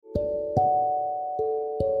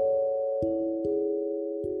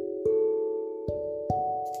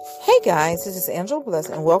Hey guys, this is Angela Bless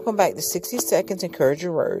and welcome back to 60 Seconds Encourage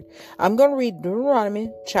Your Word. I'm going to read Deuteronomy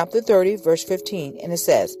chapter 30 verse 15 and it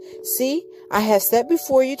says, "See, I have set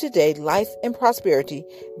before you today life and prosperity,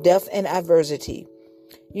 death and adversity."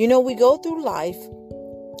 You know, we go through life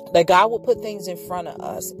that God will put things in front of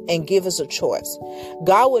us and give us a choice.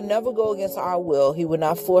 God would never go against our will. He would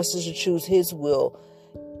not force us to choose His will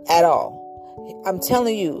at all. I'm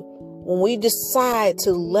telling you, when we decide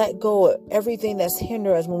to let go of everything that's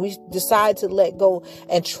hindering us, when we decide to let go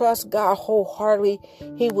and trust God wholeheartedly,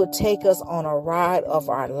 He will take us on a ride of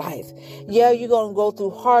our life. Yeah, you're going to go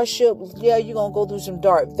through hardship. Yeah, you're going to go through some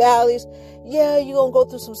dark valleys. Yeah, you're going to go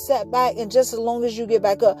through some setback, and just as long as you get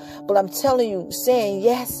back up. But I'm telling you, saying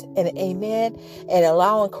yes and amen and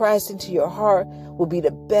allowing Christ into your heart will be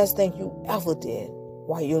the best thing you ever did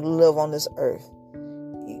while you live on this earth.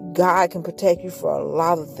 God can protect you from a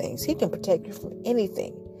lot of things. He can protect you from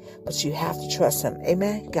anything, but you have to trust Him.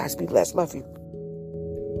 Amen. Guys, be blessed. Love you.